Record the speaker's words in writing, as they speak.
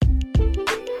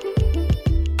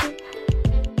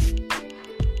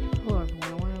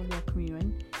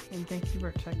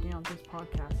checking out this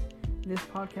podcast. This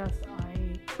podcast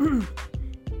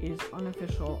is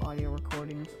unofficial audio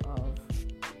recordings of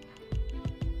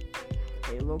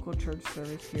a local church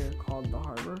service here called The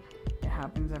Harbor. It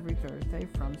happens every Thursday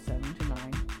from 7 to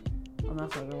 9,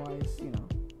 unless otherwise,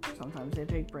 sometimes they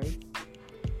take breaks.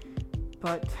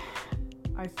 But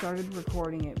I started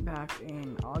recording it back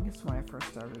in August when I first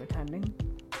started attending,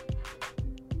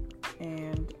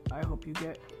 and I hope you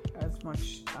get as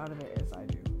much out of it as I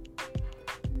do.